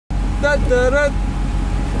Da, da, da,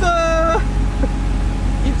 da.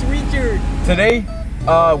 It's Richard. Today,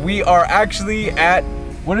 we are actually at,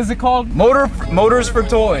 what is it called? Motors for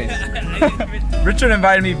Toys. Richard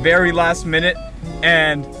invited me very last minute,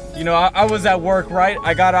 and you know, I was at work, right?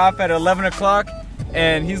 I got off at 11 o'clock,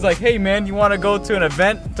 and he's like, hey man, you want to go to an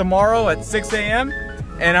event tomorrow at 6 a.m.?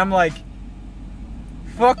 And I'm like,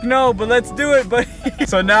 fuck no, but let's do it, buddy.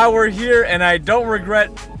 So now we're here, and I don't regret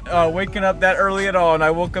waking up that early at all, and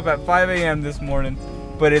I woke up at 5 a.m. this morning,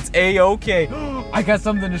 but it's a-okay. I got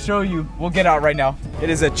something to show you. We'll get out right now. It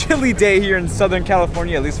is a chilly day here in Southern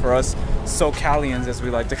California, at least for us SoCalians, as we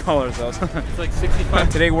like to call ourselves. It's like 65.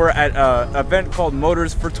 Today we're at an event called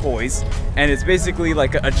Motors for Toys, and it's basically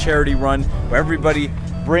like a charity run where everybody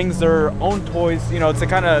brings their own toys. You know, it's a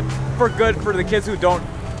kind of for good for the kids who don't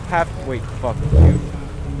have. Wait, fuck.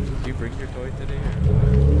 Did you bring your toy today? Or?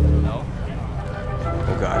 No.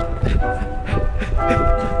 Oh God.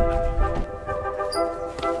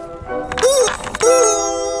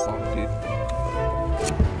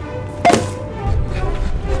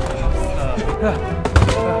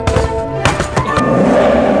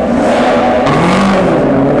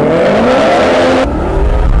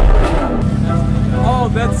 Oh,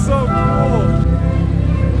 that's so cool.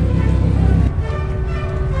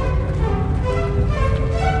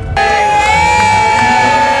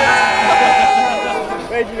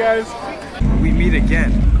 Thank you guys. We meet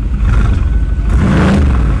again.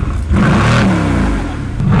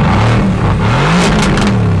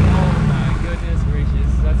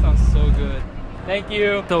 Thank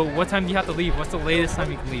you. So what time do you have to leave? What's the latest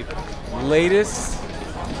time you can leave? Latest,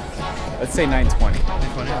 let's say 9:20.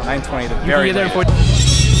 9:20, the very you can get there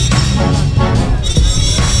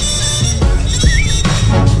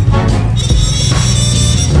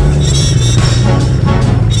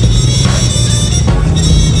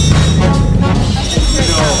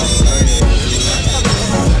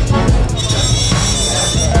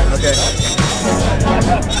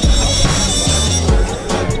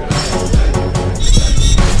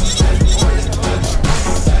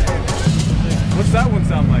What's that one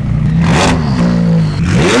sound like?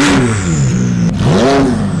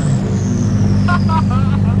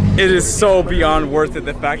 It is so beyond worth it,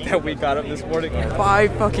 the fact that we got up this morning.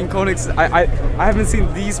 5 fucking Koenigseggs. I haven't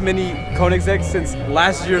seen these many Koenigseggs since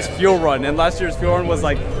last year's fuel run, and last year's fuel run was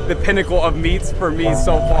like the pinnacle of meats for me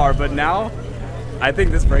so far, but now I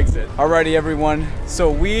think this breaks it. Alrighty everyone,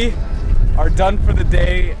 so we are done for the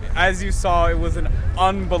day. As you saw, it was an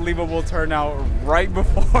unbelievable turnout right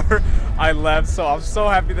before I left, so I'm so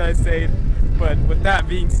happy that I stayed. But with that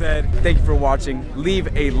being said, thank you for watching.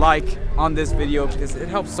 Leave a like on this video because it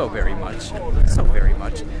helps so very much. So very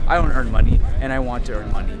much. I don't earn money and I want to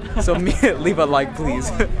earn money. So leave a like,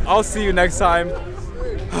 please. I'll see you next time.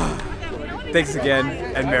 Thanks again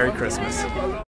and Merry Christmas.